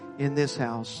in this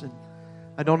house. And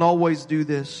I don't always do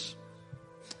this,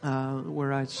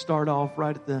 where I start off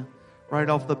right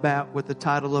off the bat with the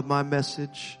title of my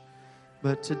message.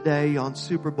 But today on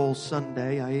Super Bowl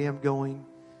Sunday, I am going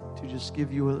to just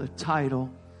give you a title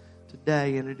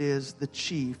today, and it is The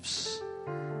Chiefs,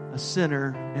 a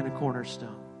Sinner and a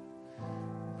Cornerstone.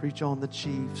 Preach on the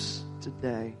Chiefs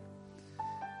today.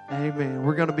 Amen.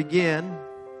 We're going to begin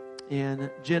in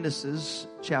Genesis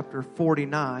chapter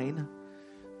 49.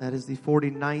 That is the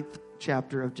 49th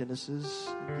chapter of Genesis.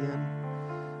 Again,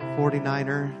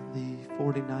 49er, the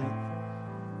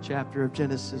 49th chapter of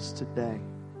Genesis today.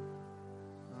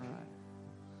 All right.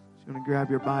 Just going to grab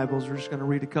your Bibles. We're just going to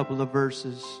read a couple of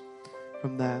verses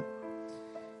from that.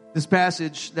 This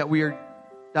passage that we are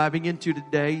diving into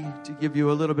today, to give you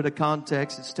a little bit of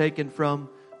context, it's taken from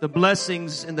the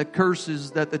blessings and the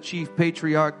curses that the chief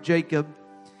patriarch Jacob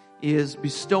is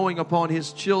bestowing upon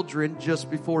his children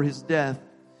just before his death.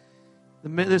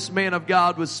 This man of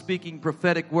God was speaking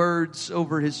prophetic words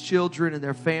over his children and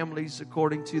their families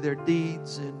according to their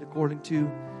deeds and according to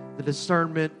the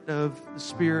discernment of the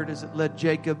Spirit as it led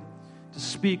Jacob to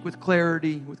speak with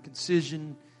clarity, with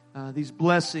concision, these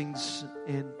blessings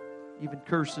and even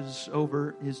curses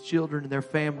over his children and their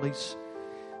families.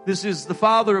 This is the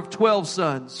father of 12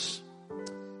 sons.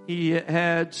 He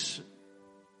had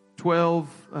 12,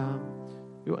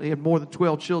 he had more than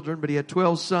 12 children, but he had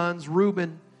 12 sons.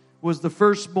 Reuben was the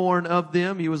firstborn of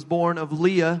them. He was born of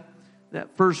Leah,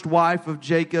 that first wife of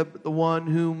Jacob, the one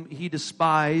whom he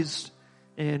despised.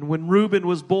 And when Reuben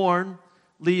was born,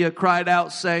 Leah cried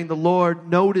out saying, "The Lord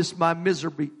noticed my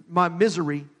misery,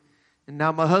 and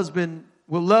now my husband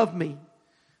will love me."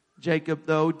 Jacob,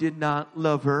 though, did not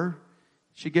love her.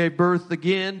 She gave birth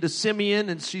again to Simeon,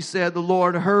 and she said, "The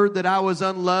Lord heard that I was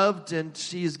unloved, and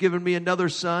she has given me another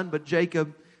son." But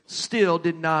Jacob still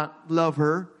did not love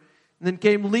her. And then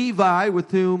came Levi, with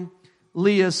whom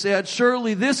Leah said,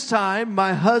 "Surely this time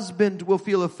my husband will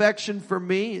feel affection for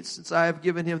me, since I have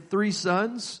given him 3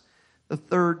 sons." The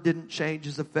third didn't change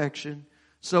his affection.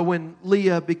 So when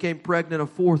Leah became pregnant a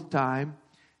 4th time,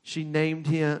 she named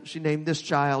this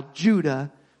child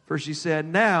Judah, for she said,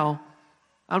 "Now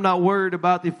I'm not worried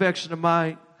about the affection of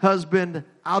my husband.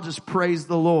 I'll just praise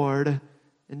the Lord."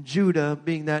 And Judah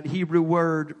being that Hebrew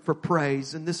word for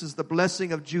praise. And this is the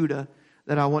blessing of Judah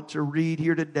that I want to read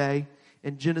here today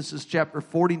in Genesis chapter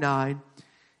 49.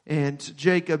 And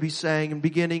Jacob, he's saying, and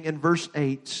beginning in verse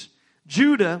 8,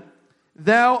 "Judah,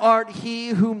 thou art he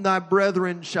whom thy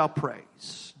brethren shall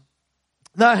praise.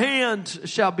 Thy hand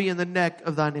shall be in the neck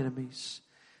of thine enemies.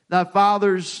 Thy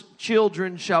father's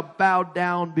children shall bow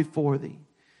down before thee.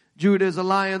 Judah is a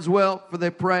lion's whelp, for they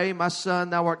pray, my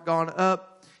son, thou art gone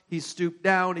up. He stooped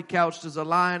down, he couched as a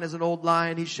lion, as an old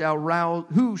lion, who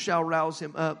shall rouse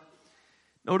him up?"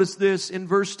 Notice this in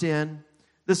verse 10.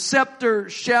 "The scepter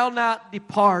shall not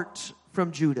depart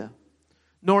from Judah,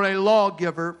 nor a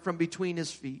lawgiver from between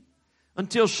his feet,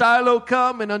 until Shiloh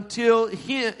come, and unto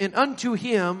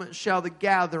him shall the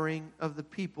gathering of the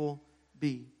people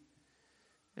be."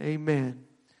 Amen.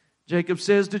 Jacob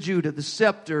says to Judah, "The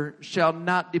scepter shall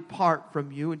not depart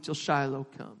from you until Shiloh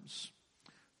comes."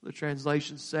 The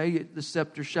translations say, "The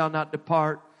scepter shall not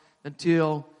depart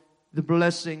until the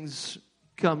blessings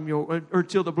come or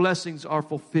until the blessings are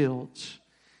fulfilled,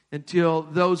 until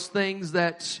those things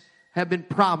that have been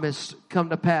promised come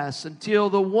to pass, until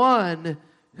the one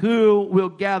who will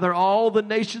gather all the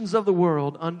nations of the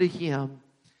world unto him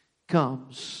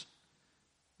comes."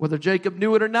 Whether Jacob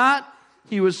knew it or not,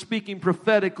 he was speaking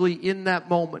prophetically in that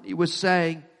moment. He was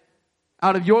saying,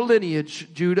 out of your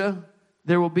lineage, Judah,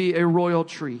 there will be a royal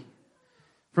tree.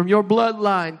 From your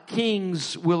bloodline,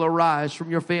 kings will arise.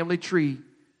 From your family tree,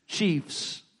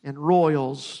 chiefs and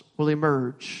royals will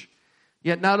emerge.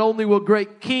 Yet not only will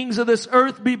great kings of this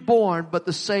earth be born, but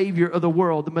the Savior of the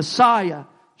world, the Messiah,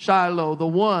 Shiloh, the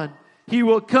one, he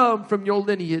will come from your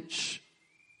lineage,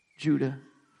 Judah.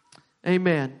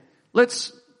 Amen.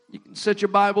 You can set your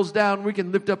Bibles down. We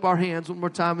can lift up our hands one more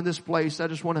time in this place. I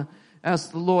just want to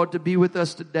ask the Lord to be with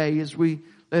us today as we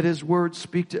let His Word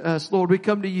speak to us. Lord, we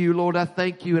come to You. Lord, I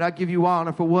thank You and I give You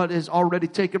honor for what has already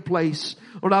taken place.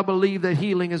 Lord, I believe that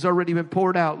healing has already been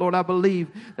poured out. Lord, I believe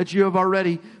that You have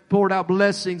already poured out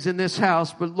blessings in this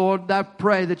house. But Lord, I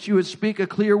pray that You would speak a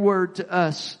clear word to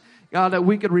us. God, that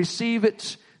we could receive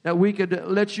it, that we could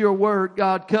let Your Word,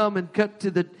 God, come and cut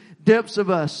to the depths of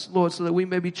us, Lord, so that we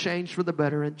may be changed for the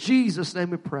better. In Jesus'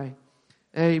 name we pray.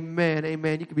 Amen.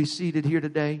 Amen. You can be seated here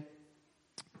today.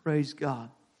 Praise God.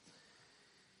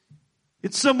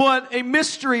 It's somewhat a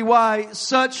mystery why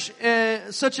such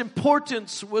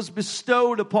importance was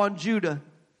bestowed upon Judah.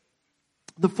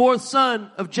 The 4th son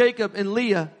of Jacob and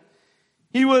Leah.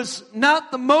 He was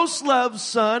not the most loved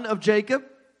son of Jacob.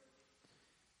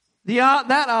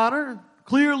 That honor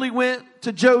clearly went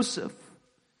to Joseph.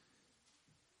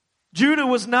 Judah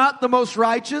was not the most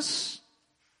righteous.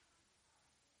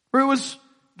 For it was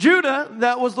Judah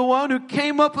that was the one who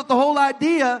came up with the whole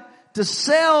idea to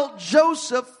sell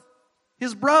Joseph,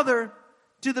 his brother,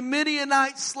 to the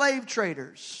Midianite slave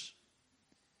traders.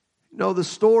 You know the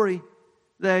story.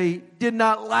 They did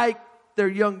not like their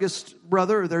youngest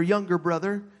brother, or their younger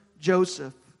brother,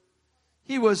 Joseph.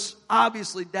 He was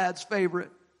obviously Dad's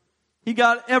favorite. He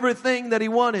got everything that he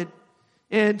wanted.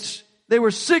 And they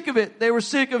were sick of it. They were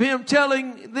sick of him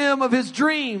telling them of his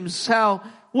dreams, how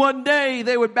one day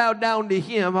they would bow down to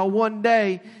him, how one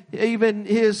day even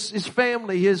his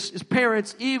family, his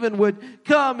parents even would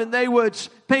come and they would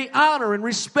pay honor and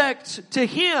respect to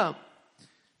him.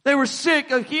 They were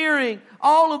sick of hearing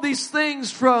all of these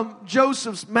things from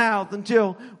Joseph's mouth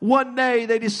until one day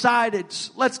they decided,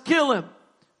 let's kill him.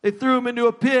 They threw him into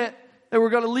a pit. They were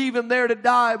going to leave him there to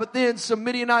die, but then some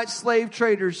Midianite slave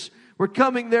traders were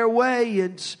coming their way,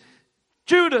 and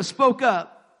Judah spoke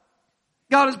up.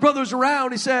 Got his brothers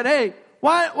around. He said, hey,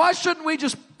 why shouldn't we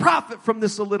just profit from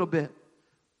this a little bit?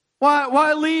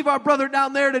 Why leave our brother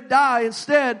down there to die?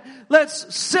 Instead,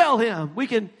 let's sell him. We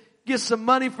can get some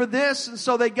money for this. And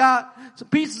so they got some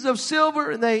pieces of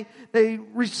silver and they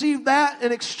received that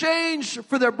in exchange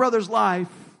for their brother's life.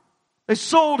 They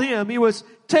sold him. He was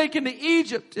taken to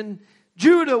Egypt, and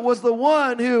Judah was the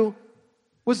one who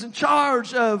was in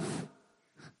charge of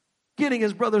getting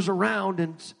his brothers around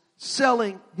and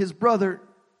selling his brother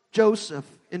Joseph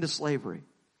into slavery.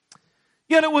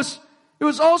 Yet it was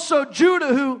also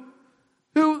Judah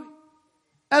who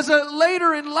as a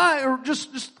later in life, or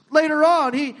just later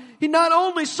on, he not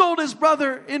only sold his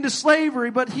brother into slavery,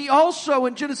 but he also,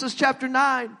 in Genesis chapter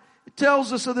 9, it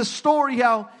tells us of this story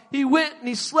how he went and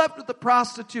he slept with the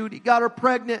prostitute. He got her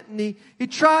pregnant, and he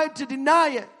tried to deny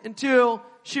it until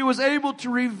she was able to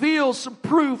reveal some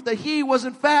proof that he was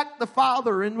in fact the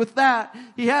father. And with that,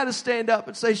 he had to stand up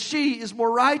and say, she is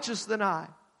more righteous than I.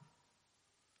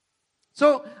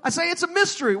 So I say it's a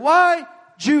mystery. Why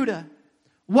Judah?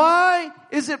 Why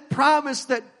is it promised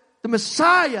that the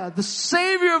Messiah, the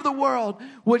Savior of the world,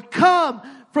 would come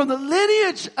from the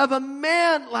lineage of a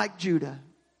man like Judah?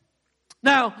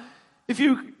 Now, if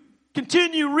you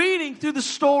continue reading through the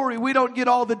story, we don't get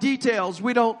all the details.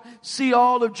 We don't see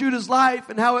all of Judah's life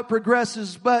and how it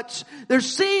progresses. But there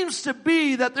seems to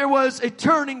be that there was a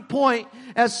turning point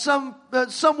as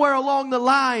somewhere along the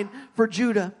line for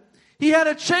Judah. He had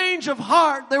a change of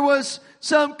heart. There was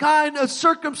some kind of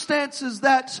circumstances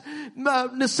that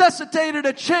necessitated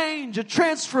a change, a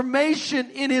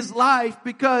transformation in his life.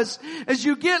 Because as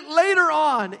you get later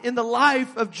on in the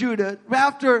life of Judah,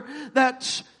 after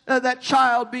that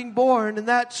child being born and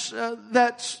that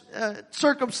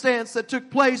circumstance that took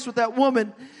place with that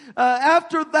woman,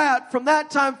 after that, from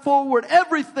that time forward,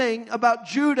 everything about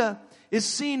Judah is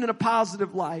seen in a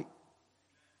positive light.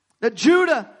 That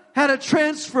Judah had a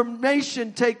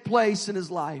transformation take place in his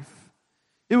life.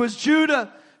 It was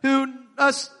Judah who,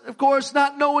 us, of course,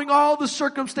 not knowing all the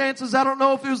circumstances, I don't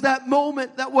know if it was that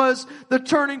moment that was the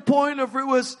turning point or if it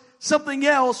was something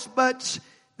else, but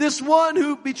this one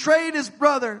who betrayed his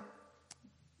brother,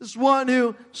 this one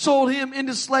who sold him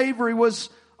into slavery, was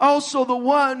also the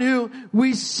one who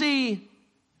we see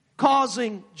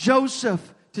causing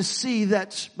Joseph to see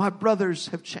that my brothers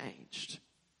have changed.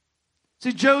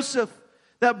 See, Joseph,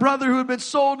 that brother who had been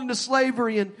sold into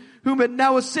slavery and whom had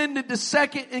now ascended to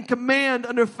second in command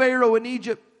under Pharaoh in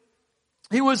Egypt.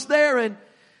 He was there,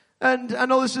 and I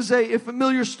know this is a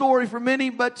familiar story for many,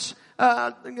 but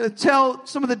I'm going to tell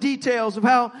some of the details of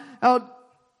how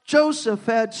Joseph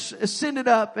had ascended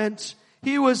up, and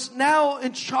he was now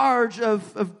in charge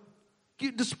of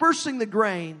dispersing the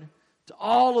grain to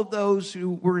all of those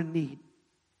who were in need.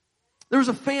 There was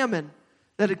a famine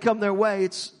that had come their way.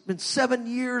 It's been 7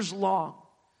 years long.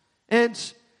 And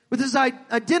with his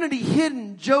identity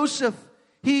hidden, Joseph,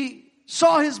 he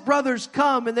saw his brothers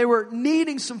come and they were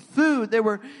needing some food. They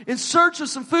were in search of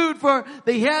some food, for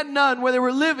they had none where they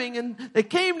were living. And they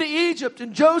came to Egypt,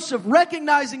 and Joseph,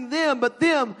 recognizing them, but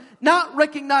them not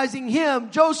recognizing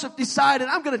him, Joseph decided,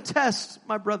 I'm going to test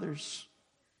my brothers.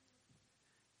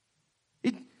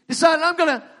 He decided, I'm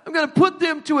going to put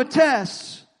them to a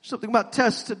test. Something about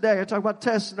tests today. I talk about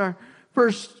tests in our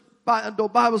first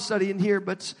Bible study in here,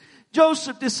 but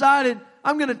Joseph decided,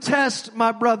 I'm going to test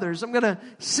my brothers. I'm going to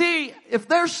see if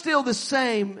they're still the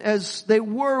same as they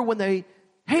were when they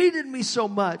hated me so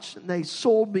much and they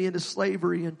sold me into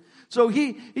slavery. And so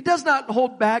he does not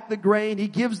hold back the grain. He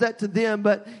gives that to them,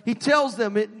 but he tells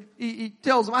them, he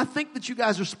tells them, I think that you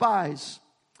guys are spies.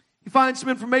 He finds some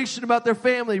information about their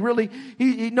family. Really,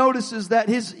 he notices that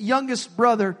his youngest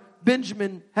brother,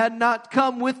 Benjamin, had not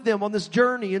come with them on this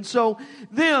journey. And so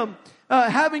them,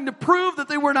 having to prove that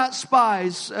they were not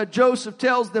spies, Joseph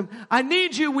tells them, I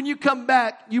need you when you come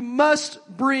back, you must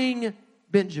bring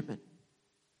Benjamin.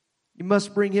 You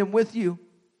must bring him with you,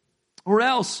 or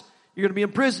else you're going to be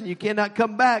in prison. You cannot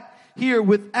come back here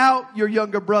without your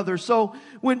younger brother. So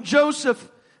when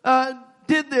Joseph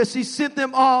did this, he sent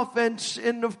them off,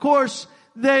 and of course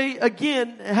they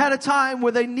again had a time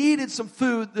where they needed some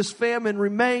food. This famine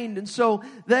remained, and so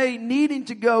they, needing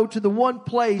to go to the one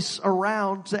place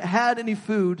around that had any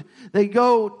food, they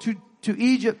go to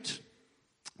Egypt.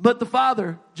 But the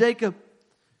father, Jacob,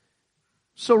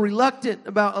 so reluctant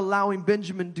about allowing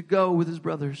Benjamin to go with his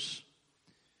brothers.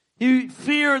 He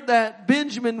feared that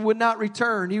Benjamin would not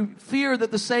return. He feared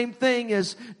that the same thing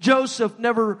as Joseph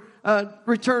never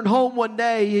returned home one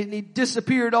day and he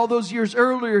disappeared all those years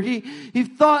earlier. He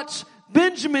thought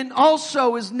Benjamin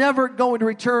also is never going to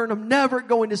return. I'm never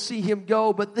going to see him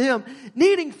go. But them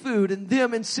needing food and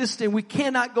them insisting we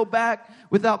cannot go back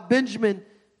without Benjamin,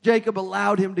 Jacob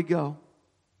allowed him to go.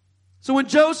 So when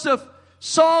Joseph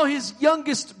saw his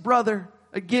youngest brother,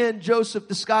 again, Joseph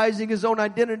disguising his own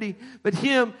identity, but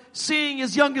him seeing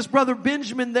his youngest brother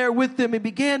Benjamin there with him, he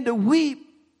began to weep.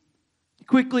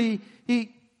 Quickly,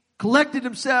 he collected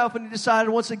himself and he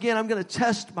decided, once again, I'm going to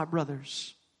test my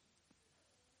brothers.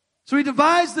 So he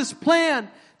devised this plan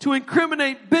to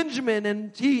incriminate Benjamin,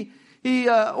 and he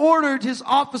ordered his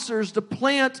officers to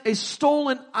plant a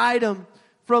stolen item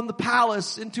from the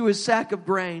palace into his sack of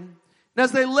grain. And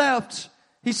as they left,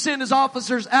 he sent his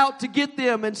officers out to get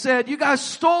them and said, you guys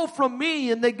stole from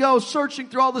me. And they go searching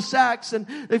through all the sacks and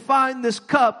they find this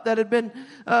cup that had been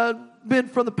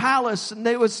from the palace, and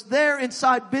they was there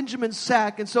inside Benjamin's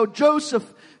sack. And so Joseph,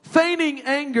 feigning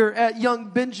anger at young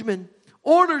Benjamin,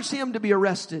 orders him to be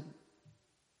arrested.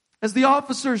 As the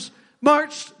officers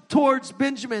marched towards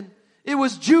Benjamin, it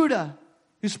was Judah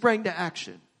who sprang to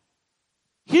action.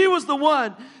 He was the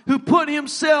one who put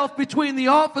himself between the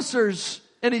officers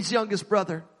and his youngest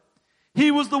brother.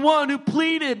 He was the one who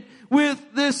pleaded with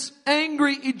this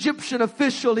angry Egyptian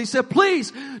official. He said,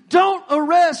 please don't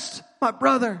arrest my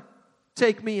brother.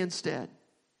 Take me instead.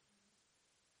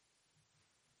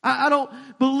 I don't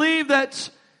believe that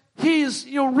he is,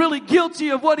 really guilty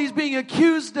of what he's being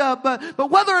accused of. But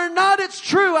whether or not it's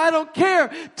true, I don't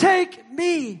care. Take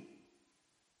me.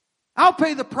 I'll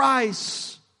pay the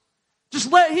price.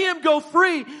 Just let him go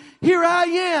free. Here I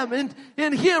am,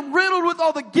 and him riddled with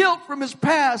all the guilt from his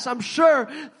past, I'm sure,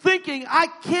 thinking, I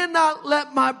cannot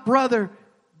let my brother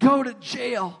go to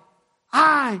jail.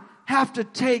 I have to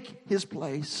take his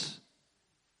place.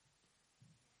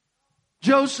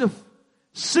 Joseph,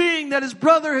 seeing that his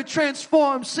brother had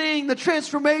transformed, seeing the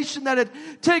transformation that had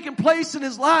taken place in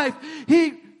his life,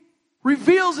 he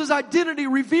reveals his identity,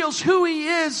 reveals who he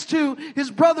is to his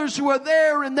brothers who are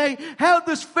there, and they have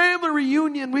this family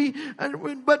reunion.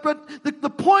 But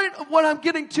the point of what I'm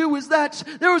getting to is that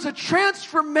there was a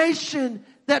transformation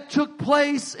that took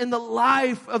place in the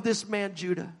life of this man,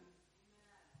 Judah.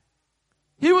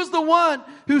 He was the one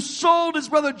who sold his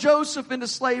brother Joseph into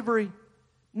slavery.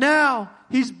 Now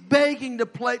he's begging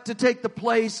to take the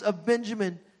place of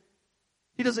Benjamin.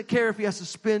 He doesn't care if he has to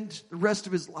spend the rest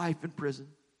of his life in prison.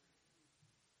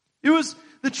 It was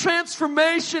the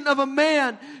transformation of a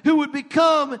man who would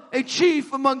become a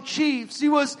chief among chiefs. He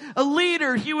was a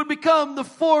leader. He would become the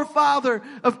forefather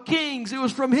of kings. It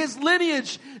was from his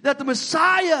lineage that the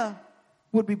Messiah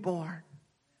would be born.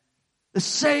 The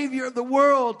Savior of the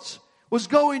world was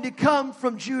going to come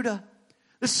from Judah.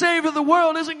 The Savior of the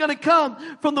world isn't going to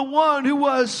come from the one who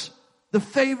was the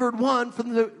favored one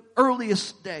from the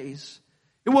earliest days.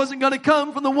 It wasn't going to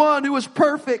come from the one who was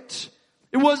perfect.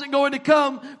 It wasn't going to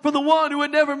come from the one who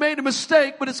had never made a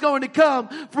mistake, but it's going to come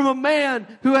from a man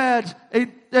who had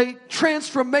a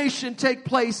transformation take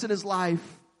place in his life.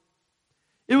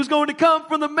 It was going to come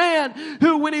from the man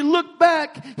who, when he looked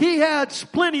back, he had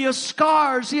plenty of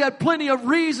scars. He had plenty of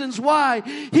reasons why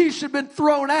he should have been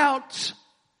thrown out,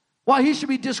 why he should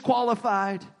be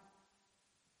disqualified.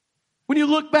 When you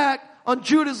look back on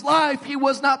Judah's life, he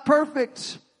was not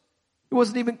perfect. He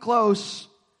wasn't even close.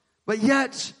 But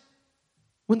yet,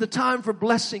 when the time for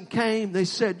blessing came, they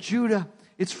said, Judah,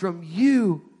 it's from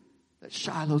you that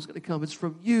Shiloh's going to come. It's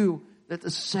from you that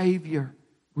the Savior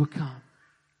will come.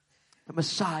 The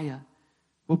Messiah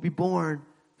will be born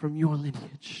from your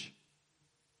lineage.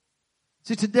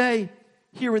 See, today,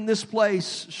 here in this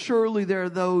place, surely there are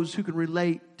those who can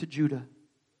relate to Judah.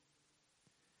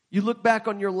 You look back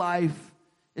on your life,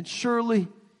 and surely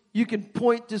you can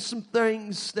point to some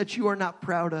things that you are not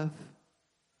proud of.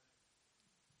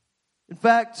 In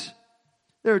fact,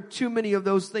 there are too many of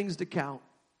those things to count.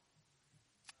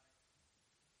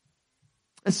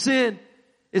 A sin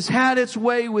has had its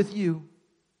way with you.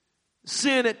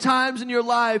 Sin at times in your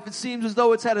life, it seems as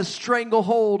though it's had a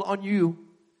stranglehold on you.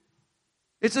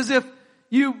 It's as if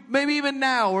you, maybe even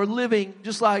now, are living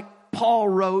just like Paul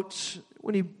wrote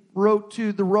when he wrote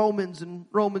to the Romans in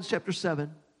Romans chapter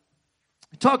 7.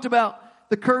 He talked about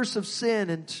the curse of sin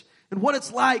and what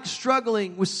it's like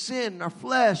struggling with sin, our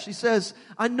flesh. He says,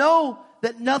 I know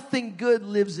that nothing good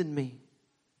lives in me.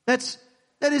 That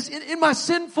is in my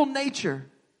sinful nature.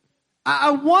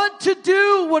 I want to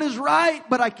do what is right,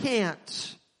 but I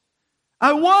can't.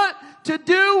 I want to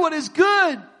do what is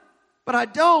good, but I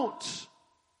don't.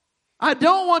 I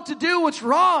don't want to do what's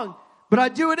wrong, but I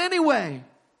do it anyway.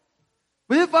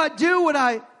 But if I do what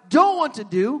I don't want to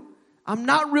do, I'm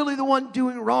not really the one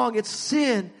doing wrong. It's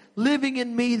sin living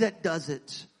in me that does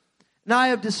it. And I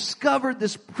have discovered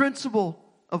this principle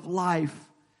of life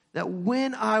that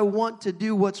when I want to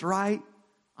do what's right,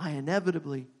 I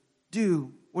inevitably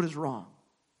do what is wrong.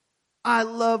 I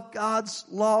love God's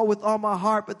law with all my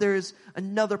heart, but there is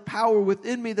another power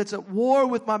within me that's at war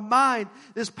with my mind.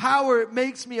 This power, it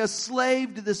makes me a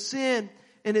slave to the sin,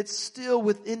 and it's still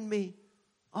within me.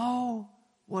 Oh,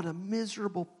 what a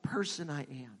miserable person I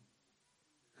am.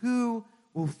 Who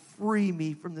will free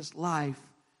me from this life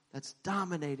that's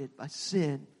dominated by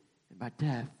sin and by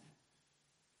death?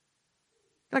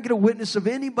 Can I get a witness of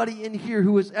anybody in here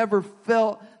who has ever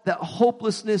felt that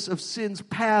hopelessness of sin's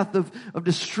path of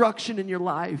destruction in your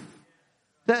life?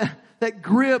 That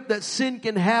grip that sin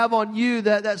can have on you,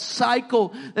 that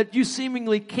cycle that you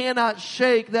seemingly cannot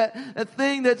shake, that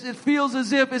thing that it feels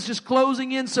as if it's just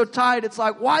closing in so tight. It's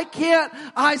like, why can't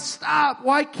I stop?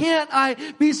 Why can't I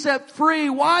be set free?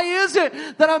 Why is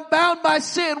it that I'm bound by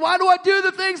sin? Why do I do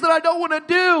the things that I don't want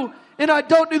to do and I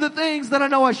don't do the things that I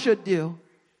know I should do?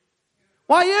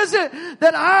 Why is it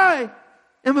that I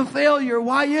am a failure?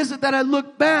 Why is it that I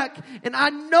look back and I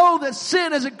know that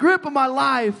sin has a grip on my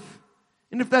life?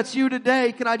 And if that's you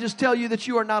today, can I just tell you that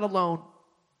you are not alone?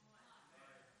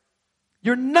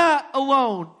 You're not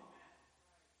alone.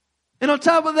 And on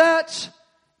top of that,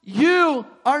 you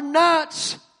are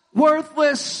not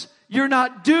worthless. You're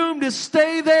not doomed to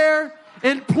stay there.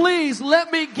 And please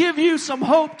let me give you some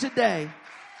hope today.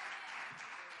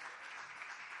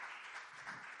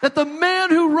 That the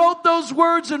man who wrote those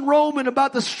words in Romans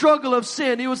about the struggle of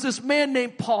sin, he was this man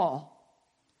named Paul.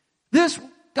 This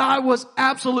guy was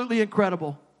absolutely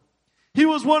incredible. He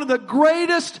was one of the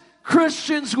greatest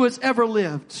Christians who has ever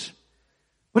lived.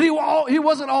 But he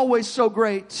wasn't always so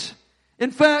great.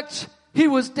 In fact, he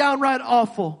was downright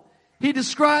awful. He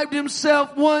described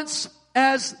himself once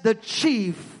as the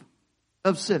chief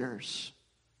of sinners.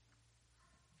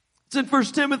 It's in 1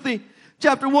 Timothy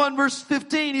chapter 1 verse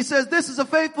 15. He says, this is a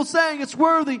faithful saying. It's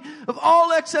worthy of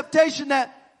all acceptation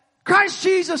that Christ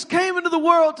Jesus came into the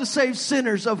world to save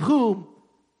sinners, of whom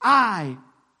I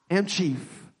am chief.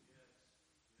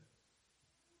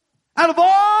 Out of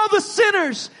all the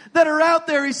sinners that are out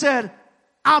there, he said,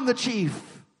 I'm the chief.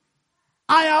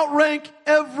 I outrank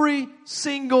every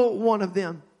single one of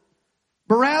them.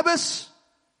 Barabbas,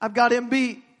 I've got him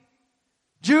beat.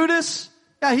 Judas,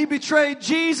 yeah, he betrayed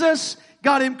Jesus,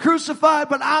 got him crucified,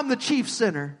 but I'm the chief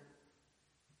sinner.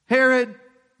 Herod,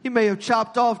 he may have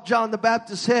chopped off John the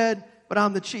Baptist's head, but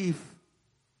I'm the chief.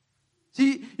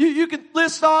 See, you can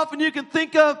list off and you can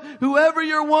think of whoever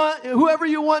you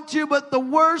want to, but the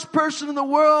worst person in the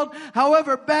world,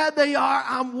 however bad they are,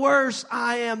 I'm worse.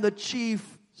 I am the chief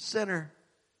sinner.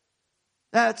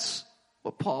 That's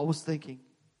what Paul was thinking.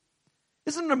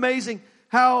 Isn't it amazing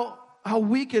how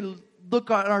we can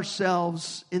look at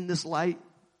ourselves in this light?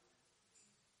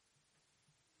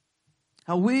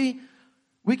 How we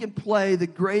can play the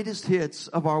greatest hits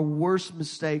of our worst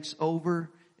mistakes over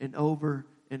and over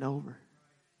and over.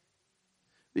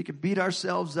 We can beat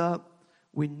ourselves up.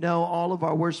 We know all of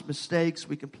our worst mistakes.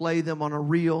 We can play them on a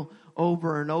reel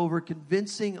over and over,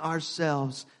 convincing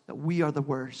ourselves that we are the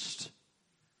worst,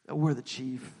 that we're the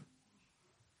chief,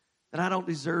 that I don't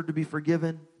deserve to be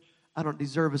forgiven. I don't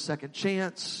deserve a second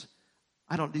chance.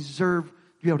 I don't deserve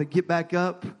to be able to get back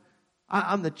up.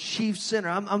 I'm the chief sinner.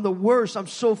 I'm the worst. I'm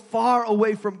so far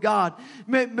away from God.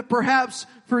 Perhaps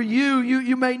for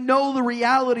you may know the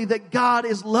reality that God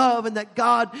is love and that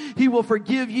God, He will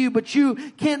forgive you, but you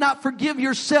cannot forgive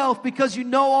yourself because you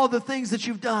know all the things that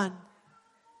you've done.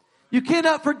 You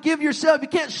cannot forgive yourself. You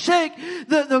can't shake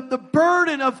the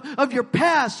burden of your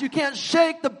past. You can't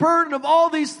shake the burden of all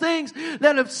these things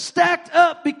that have stacked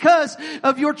up because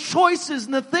of your choices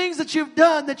and the things that you've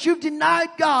done, that you've denied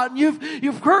God. And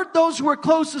you've hurt those who are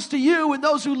closest to you and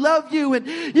those who love you. And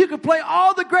you can play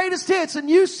all the greatest hits and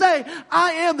you say,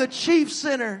 I am the chief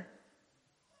sinner.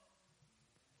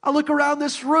 I look around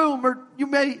this room, or you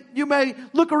may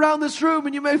look around this room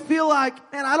and you may feel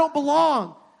like, man, I don't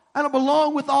belong. I don't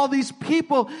belong with all these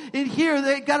people in here.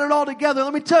 They got it all together.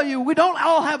 Let me tell you, we don't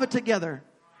all have it together.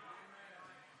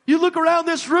 You look around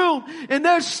this room and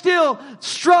there's still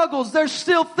struggles. There's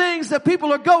still things that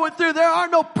people are going through. There are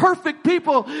no perfect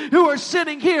people who are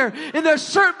sitting here. And there's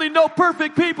certainly no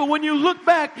perfect people when you look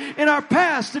back in our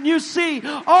past and you see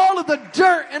all of the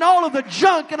dirt and all of the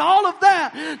junk and all of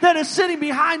that is sitting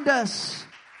behind us.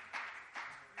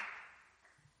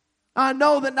 I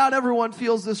know that not everyone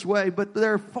feels this way, but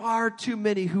there are far too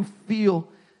many who feel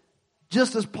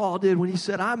just as Paul did when he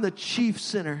said, I'm the chief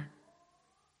sinner.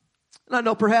 And I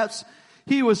know perhaps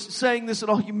he was saying this in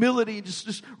all humility,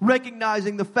 just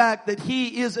recognizing the fact that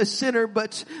he is a sinner,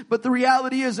 but the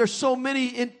reality is there's so many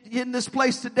in this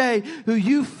place today who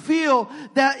you feel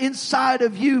that inside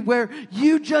of you where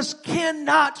you just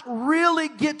cannot really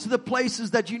get to the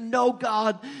places that you know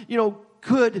God,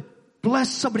 could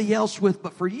bless somebody else with,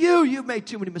 but for you, you've made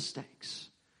too many mistakes.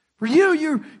 For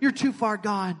you, you're too far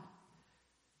gone.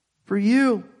 For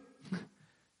you,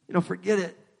 forget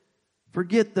it.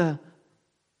 Forget the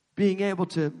being able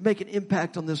to make an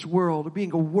impact on this world or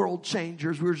being a world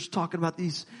changer. As we were just talking about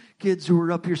these kids who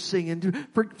were up here singing.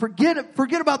 Forget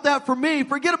about that for me.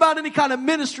 Forget about any kind of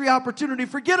ministry opportunity.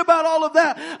 Forget about all of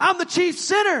that. I'm the chief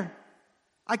sinner.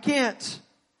 I can't.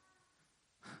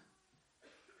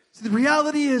 See, the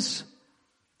reality is,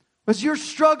 as you're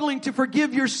struggling to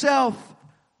forgive yourself,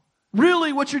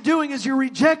 really what you're doing is you're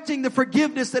rejecting the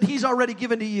forgiveness that He's already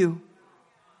given to you.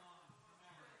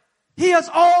 He has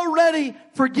already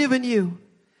forgiven you.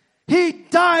 He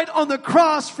died on the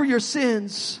cross for your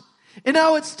sins. And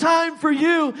now it's time for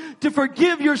you to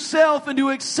forgive yourself and to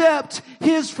accept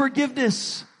His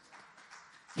forgiveness.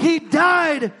 He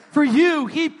died for you.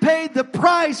 He paid the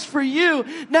price for you.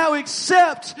 Now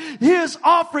accept His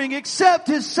offering. Accept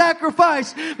His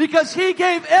sacrifice, because He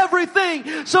gave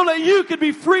everything so that you could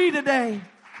be free today.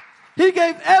 He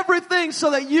gave everything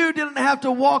so that you didn't have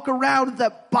to walk around in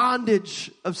that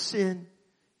bondage of sin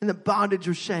and the bondage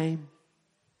of shame.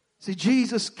 See,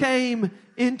 Jesus came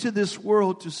into this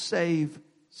world to save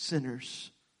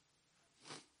sinners.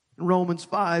 In Romans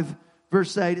 5,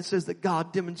 verse 8, it says that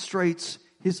God demonstrates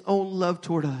His own love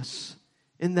toward us,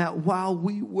 in that while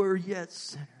we were yet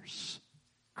sinners,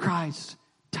 Christ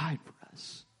died for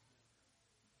us.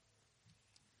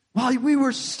 While we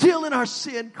were still in our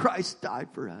sin, Christ died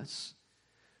for us.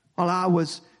 While I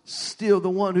was still the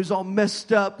one who's all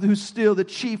messed up, who's still the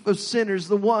chief of sinners,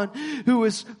 the one who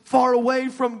is far away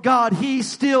from God, He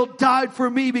still died for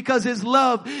me, because His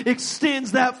love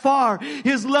extends that far.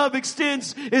 His love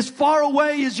extends as far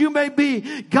away as you may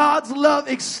be. God's love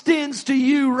extends to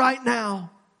you right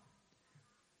now.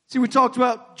 See, we talked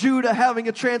about Judah having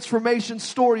a transformation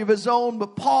story of his own,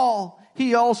 but Paul,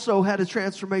 he also had a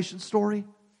transformation story.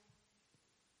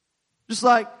 Just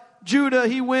like Judah,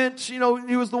 he went, he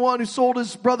was the one who sold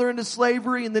his brother into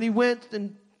slavery, and then he went,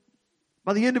 and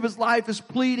by the end of his life is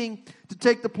pleading to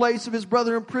take the place of his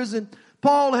brother in prison.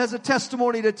 Paul has a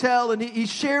testimony to tell, and he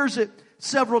shares it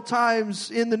several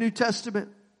times in the New Testament.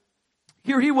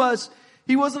 Here he wasn't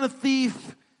a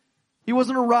thief. He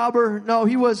wasn't a robber. No,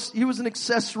 he was an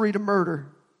accessory to murder.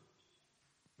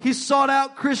 He sought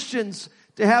out Christians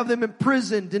to have them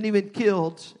imprisoned and even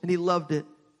killed, and he loved it.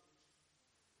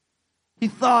 He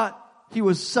thought he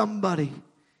was somebody.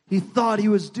 He thought he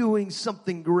was doing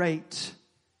something great.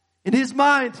 In his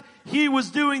mind, he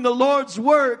was doing the Lord's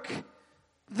work.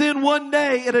 Then one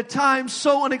day, at a time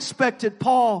so unexpected,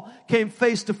 Paul came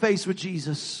face to face with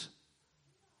Jesus.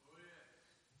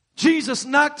 Jesus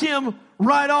knocked him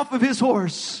right off of his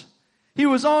horse. He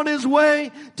was on his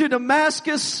way to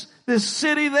Damascus, this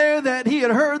city there that he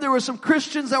had heard there were some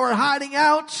Christians that were hiding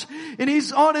out, and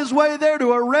he's on his way there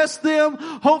to arrest them,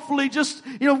 hopefully just,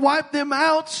 wipe them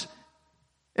out.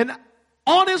 And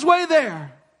on his way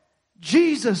there,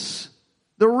 Jesus,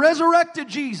 the resurrected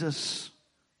Jesus,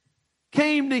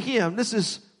 came to him. This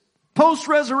is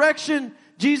post-resurrection.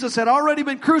 Jesus had already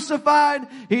been crucified.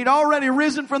 He'd already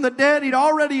risen from the dead. He'd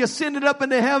already ascended up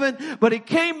into heaven, but he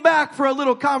came back for a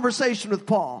little conversation with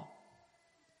Paul.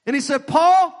 And he said,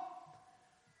 Paul,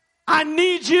 I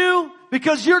need you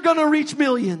because you're going to reach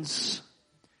millions.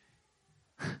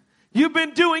 You've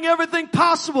been doing everything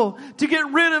possible to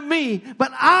get rid of me,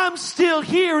 but I'm still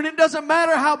here, and it doesn't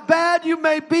matter how bad you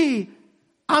may be.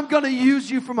 I'm going to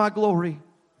use you for my glory.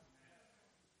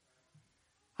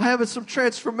 I have some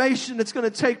transformation that's going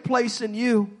to take place in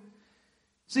you.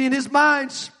 See, in his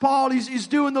mind, Paul, he's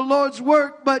doing the Lord's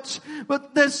work, but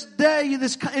this day,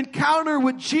 this encounter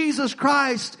with Jesus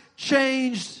Christ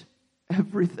changed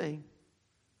everything.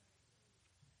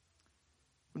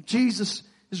 When Jesus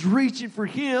is reaching for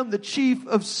him, the chief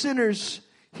of sinners,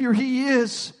 here he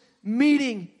is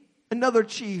meeting another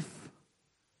chief.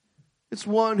 It's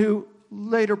one who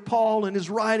later Paul in his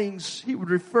writings, he would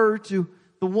refer to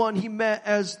the one he met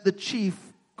as the chief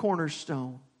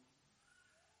cornerstone.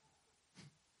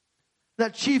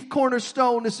 That chief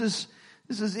cornerstone, this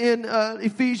is in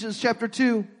Ephesians chapter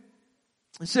 2.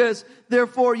 It says,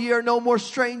 therefore ye are no more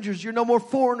strangers, you're no more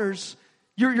foreigners.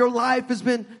 Your life has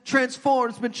been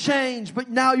transformed, it's been changed, but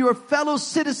now you are fellow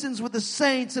citizens with the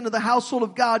saints and of the household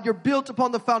of God. You're built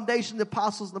upon the foundation of the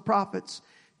apostles and the prophets,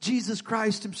 Jesus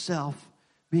Christ himself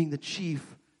being the chief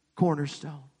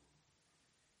cornerstone.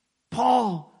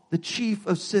 Paul, the chief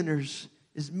of sinners,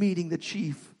 is meeting the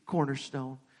chief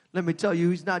cornerstone. Let me tell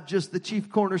you, he's not just the chief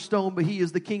cornerstone, but he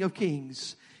is the King of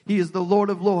Kings. He is the Lord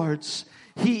of Lords.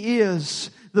 He is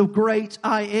the great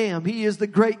I am. He is the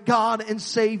great God and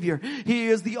Savior. He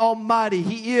is the Almighty.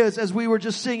 He is, as we were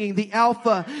just singing, the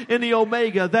Alpha and the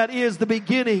Omega. That is the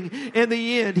beginning and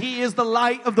the end. He is the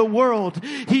light of the world.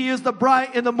 He is the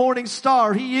bright and the morning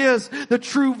star. He is the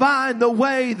true vine, the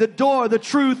way, the door, the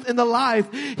truth, and the life.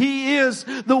 He is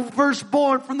the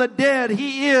firstborn from the dead.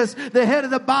 He is the head of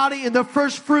the body and the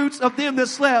first fruits of them that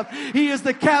slept. He is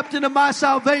the captain of my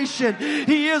salvation.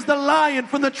 He is the Lion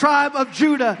from the tribe of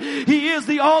Judah. He is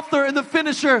the author and the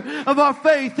finisher of our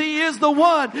faith. He is the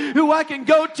one who I can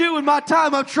go to in my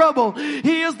time of trouble.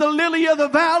 He is the lily of the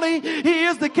valley. He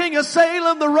is the King of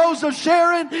Salem, the rose of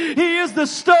Sharon. He is the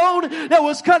stone that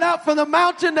was cut out from the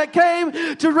mountain that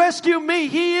came to rescue me.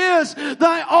 He is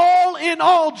thy all in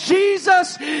all.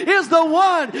 Jesus is the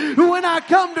one who when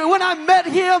I met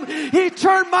him, he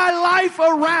turned my life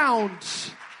around.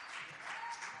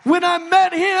 When I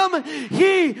met him,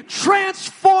 he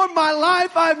transformed my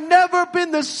life. I've never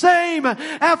been the same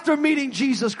after meeting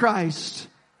Jesus Christ.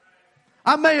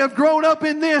 I may have grown up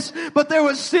in this, but there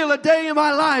was still a day in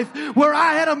my life where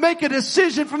I had to make a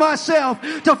decision for myself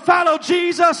to follow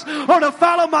Jesus or to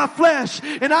follow my flesh.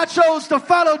 And I chose to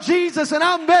follow Jesus, and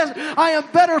I am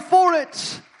better for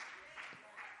it.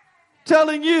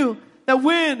 Telling you that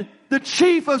when the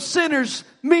chief of sinners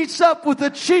meets up with the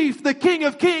chief, the King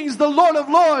of Kings, the Lord of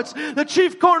Lords, the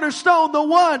chief cornerstone, the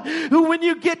one who when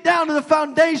you get down to the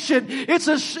foundation, it's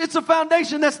a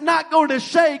foundation that's not going to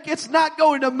shake, it's not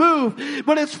going to move,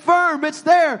 but it's firm, it's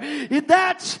there.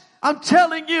 That, I'm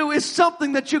telling you, is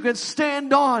something that you can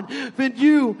stand on, and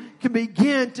you can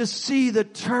begin to see the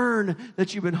turn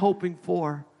that you've been hoping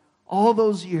for all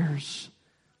those years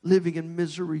living in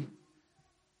misery.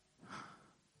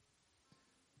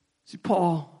 See,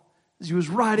 Paul, as he was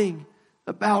writing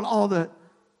about all the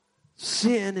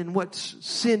sin and what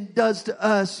sin does to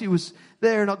us, he was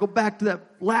there. And I'll go back to that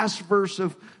last verse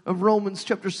of Romans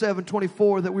chapter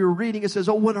 7:24 that we were reading. It says,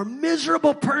 oh, what a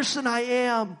miserable person I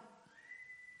am.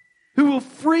 Who will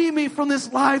free me from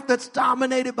this life that's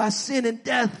dominated by sin and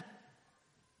death?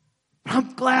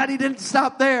 I'm glad he didn't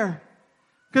stop there.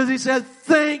 Because he said,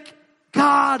 thank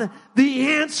God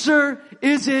the answer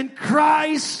is in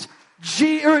Christ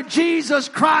Jesus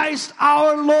Christ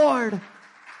our Lord.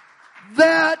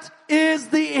 That is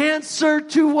the answer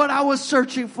to what I was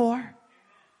searching for.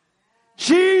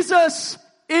 Jesus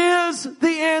is the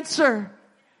answer.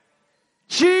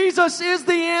 Jesus is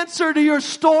the answer to your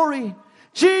story.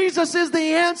 Jesus is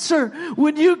the answer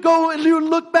when you go and you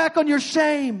look back on your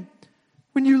shame.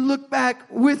 When you look back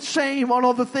with shame on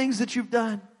all the things that you've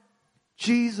done.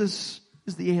 Jesus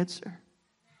is the answer.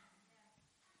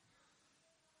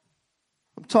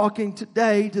 I'm talking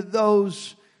today to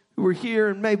those who are here,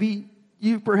 and maybe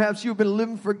you've been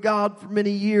living for God for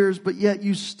many years, but yet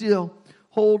you still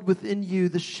hold within you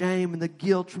the shame and the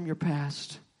guilt from your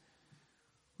past.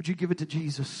 Would you give it to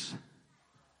Jesus?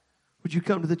 Would you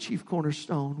come to the chief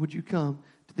cornerstone? Would you come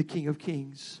to the King of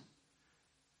Kings?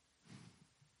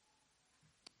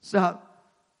 Stop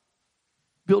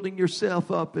building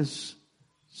yourself up as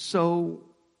so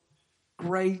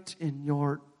great in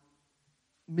your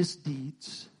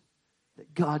misdeeds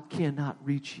that God cannot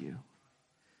reach you,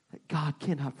 that God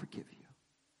cannot forgive you.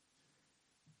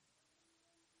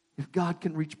 If God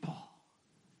can reach Paul,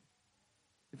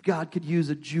 if God could use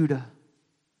a Judah,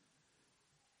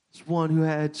 it's one who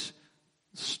had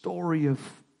a story of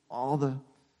all the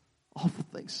awful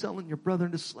things, selling your brother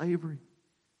into slavery,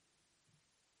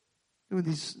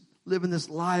 living this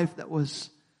life that was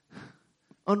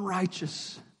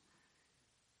unrighteous,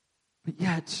 but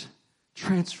yet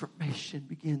transformation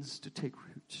begins to take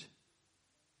root.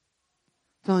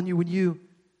 I'm telling you, when you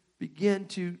begin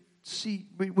to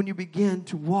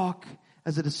walk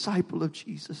as a disciple of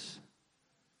Jesus,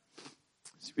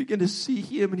 as you begin to see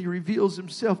Him and He reveals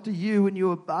Himself to you and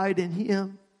you abide in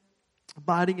Him.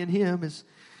 Abiding in Him is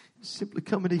simply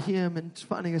coming to Him and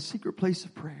finding a secret place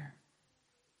of prayer.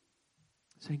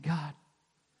 Saying, God,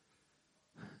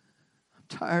 I'm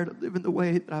tired of living the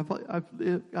way that I've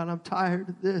lived. God, I'm tired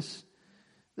of this.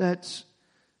 That's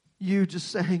you just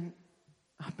saying,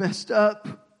 I messed up.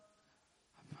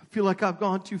 I feel like I've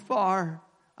gone too far.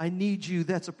 I need you.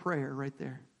 That's a prayer right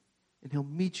there. And He'll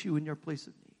meet you in your place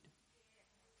of need.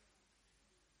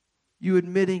 You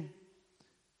admitting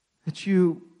that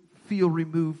you feel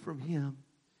removed from Him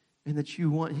and that you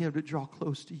want Him to draw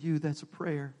close to you, that's a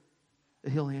prayer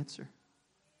that He'll answer.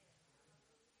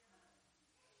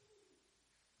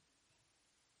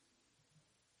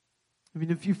 I mean,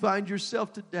 if you find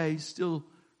yourself today still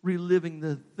reliving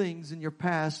the things in your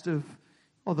past of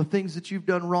all the things that you've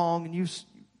done wrong, and you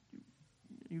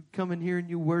come in here and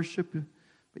you worship,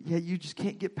 but yet you just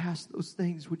can't get past those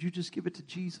things, would you just give it to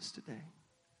Jesus today?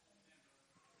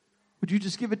 Would you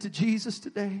just give it to Jesus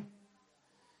today?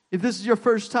 If this is your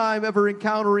first time ever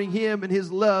encountering Him and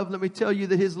His love, let me tell you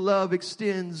that His love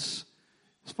extends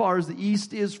as far as the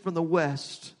east is from the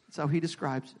west. That's how He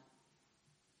describes it.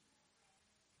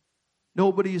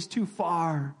 Nobody is too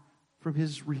far from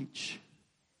His reach.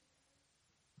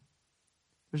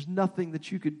 There's nothing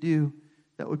that you could do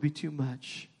that would be too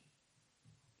much.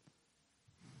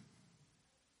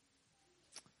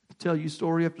 I could tell you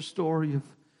story after story of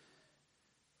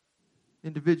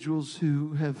individuals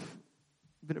who have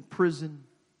been in prison,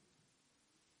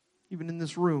 even in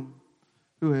this room,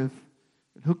 who have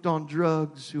been hooked on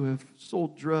drugs, who have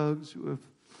sold drugs, who have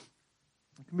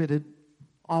committed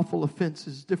awful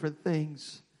offenses, different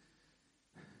things.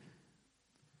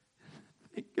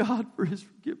 Thank God for His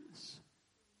forgiveness.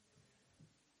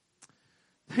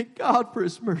 Thank God for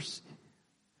His mercy.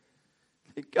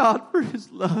 Thank God for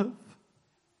His love. And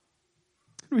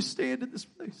we stand in this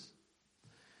place.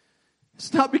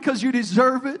 It's not because you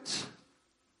deserve it.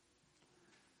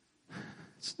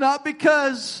 It's not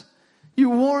because you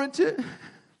warrant it.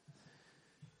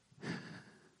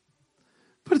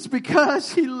 But it's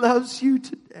because He loves you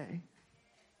today.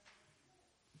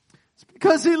 It's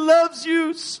because He loves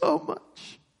you so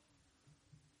much.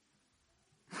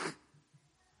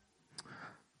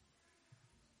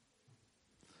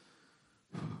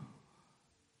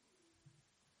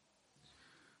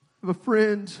 I have a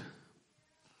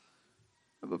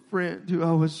friend who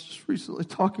I was just recently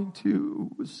talking to,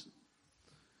 who was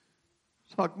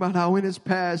talking about how in his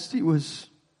past he was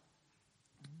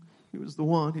the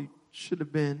one he should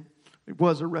have been. He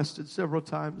was arrested several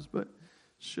times, but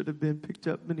should have been picked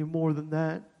up many more than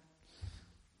that.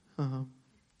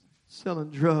 Selling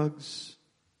drugs,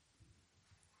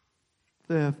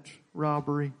 theft,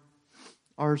 robbery,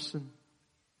 arson.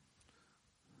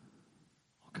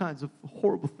 All kinds of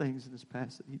horrible things in his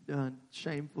past that he'd done.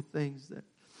 Shameful things that...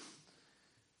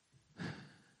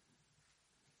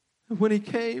 When he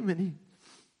came and he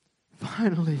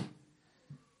finally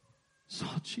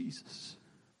saw Jesus,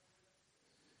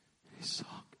 he saw,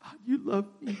 God, you love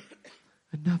me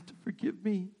enough to forgive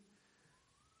me.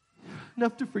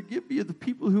 Enough to forgive me of the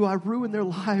people who I've ruined their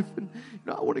life. And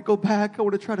I want to go back. I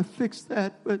want to try to fix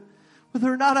that. But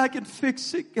whether or not I can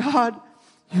fix it, God,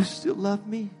 you still love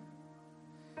me.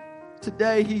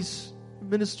 Today, he's a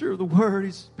minister of the Word.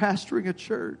 He's pastoring a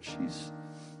church. He's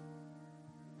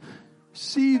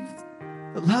received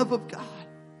the love of God.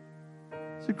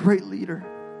 He's a great leader.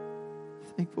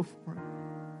 Thankful for him.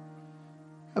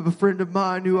 I have a friend of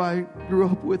mine who I grew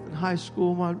up with in high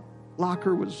school. My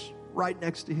locker was right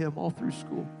next to him all through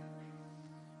school.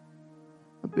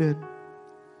 I've been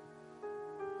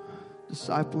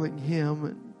discipling him,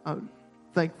 and I'm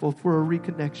thankful for a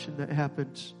reconnection that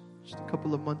happened just a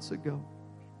couple of months ago.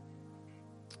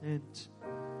 And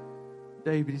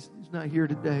David, he's not here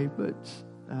today, but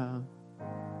I'm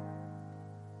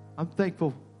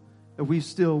thankful that we've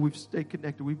stayed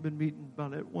connected. We've been meeting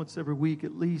about it once every week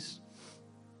at least,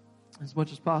 as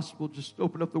much as possible. Just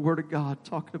open up the Word of God,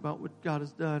 talking about what God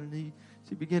has done. And he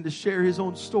began to share his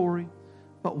own story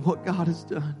about what God has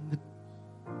done, the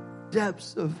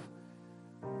depths of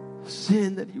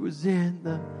sin that he was in,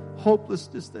 the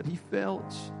hopelessness that he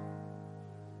felt.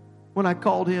 When I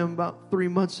called him about 3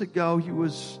 months ago, he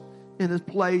was in a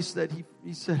place that he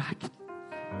said,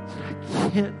 I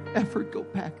can't ever go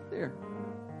back there.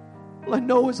 All I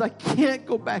know is I can't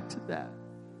go back to that.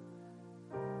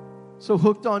 So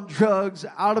hooked on drugs,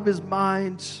 out of his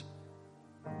mind.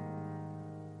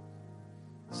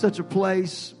 Such a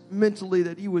place mentally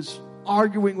that he was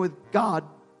arguing with God,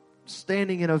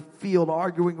 standing in a field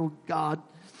arguing with God,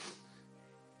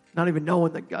 not even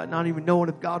knowing that God, not even knowing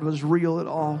if God was real at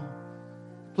all.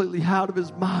 Completely out of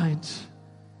his mind.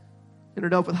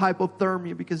 Ended up with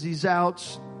hypothermia because he's out,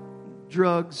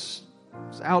 drugs,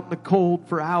 out in the cold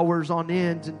for hours on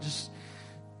end, and just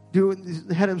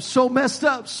had him so messed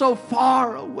up, so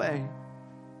far away.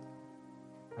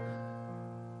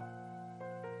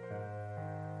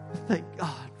 Thank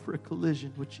God for a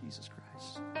collision with Jesus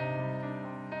Christ.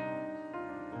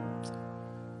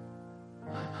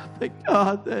 Thank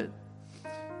God that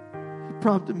He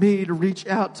prompted me to reach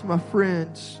out to my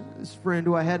friend, this friend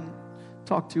who I hadn't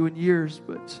talked to in years,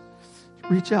 but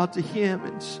reach out to him.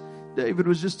 And David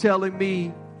was just telling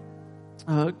me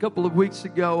a couple of weeks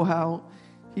ago how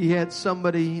he had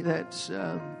somebody that,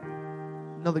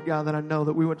 another guy that I know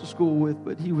that we went to school with,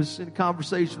 but he was in a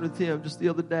conversation with him just the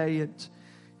other day, and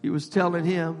he was telling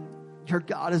him, your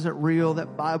God isn't real,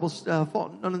 that Bible stuff,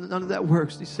 none of that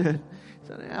works. He said,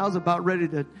 I was about ready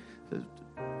to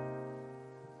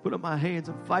put up my hands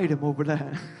and fight him over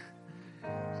that.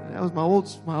 So that was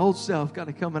my old self kind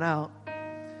of coming out.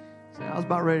 So I was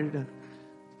about ready to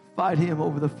fight him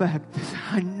over the fact that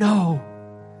I know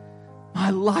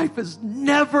my life has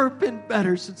never been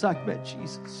better since I met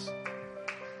Jesus.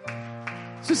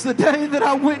 Since the day that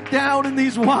I went down in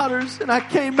these waters and I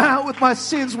came out with my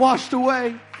sins washed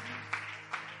away.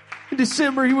 In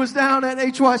December, he was down at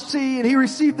HYC and he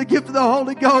received the gift of the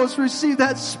Holy Ghost, received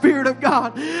that Spirit of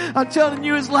God. I'm telling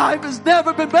you, his life has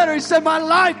never been better. He said, my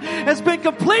life has been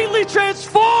completely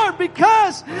transformed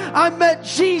because I met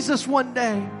Jesus one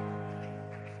day.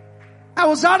 I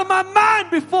was out of my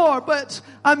mind before, but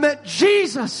I met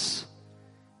Jesus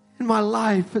and my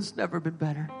life has never been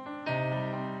better.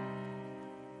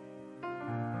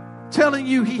 Telling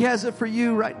you, He has it for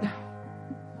you right now.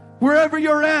 Wherever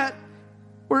you're at,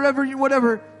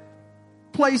 whatever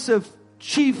place of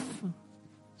chief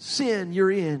sin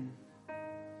you're in,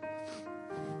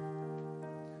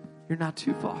 you're not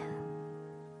too far.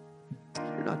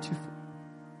 You're not too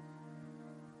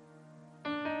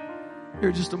far. Here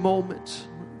in just a moment,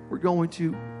 we're going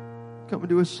to come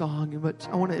into a song, but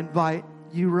I want to invite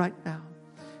you right now.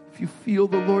 If you feel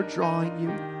the Lord drawing you,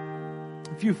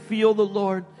 if you feel the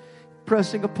Lord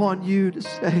pressing upon you to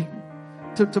say,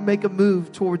 to make a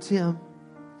move towards Him,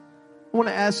 I want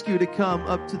to ask you to come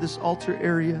up to this altar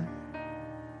area.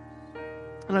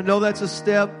 And I know that's a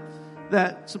step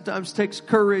that sometimes takes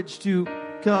courage to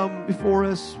come before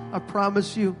us. I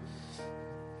promise you,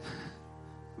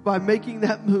 by making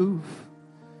that move,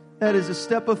 that is a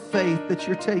step of faith that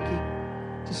you're taking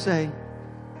to say,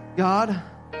 God,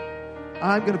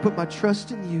 I'm going to put my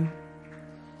trust in you.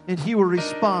 And He will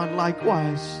respond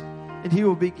likewise. And He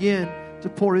will begin to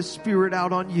pour His Spirit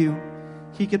out on you.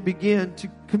 He can begin to,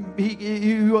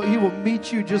 He will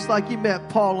meet you just like He met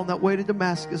Paul on that way to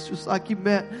Damascus, just like He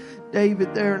met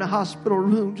David there in a hospital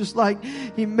room, just like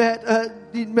He met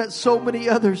so many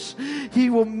others. He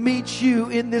will meet you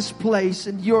in this place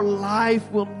and your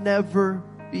life will never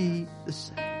be the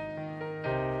same.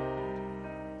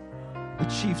 The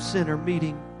chief sinner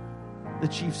meeting the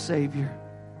chief Savior.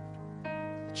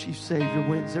 The chief Savior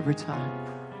wins every time.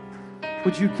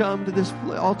 Would you come to this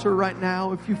altar right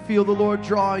now? If you feel the Lord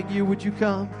drawing you, would you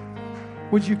come?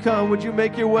 Would you come? Would you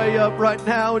make your way up right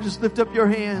now and just lift up your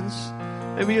hands?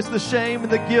 Maybe it's the shame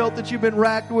and the guilt that you've been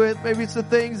racked with. Maybe it's the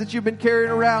things that you've been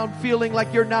carrying around feeling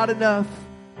like you're not enough.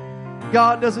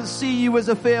 God doesn't see you as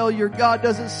a failure. God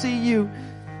doesn't see you.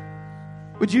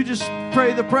 Would you just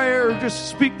pray the prayer or just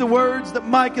speak the words that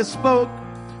Micah spoke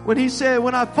when he said,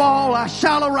 when I fall, I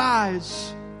shall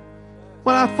arise.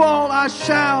 When I fall, I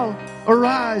shall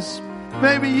arise.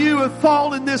 Maybe you have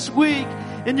fallen this week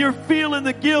and you're feeling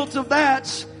the guilt of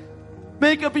that.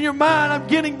 Make up in your mind, I'm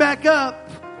getting back up.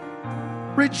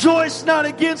 Rejoice not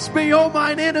against me, O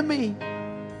mine enemy.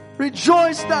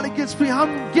 Rejoice not against me.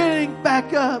 I'm getting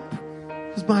back up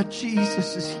because my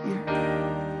Jesus is here.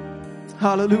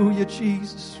 Hallelujah,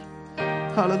 Jesus.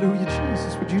 Hallelujah,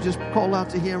 Jesus. Would you just call out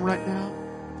to Him right now?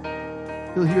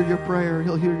 He'll hear your prayer.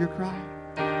 He'll hear your cry.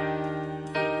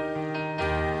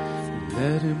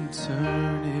 Let Him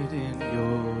turn it in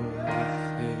your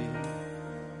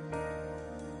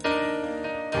favor.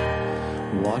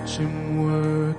 Watch Him work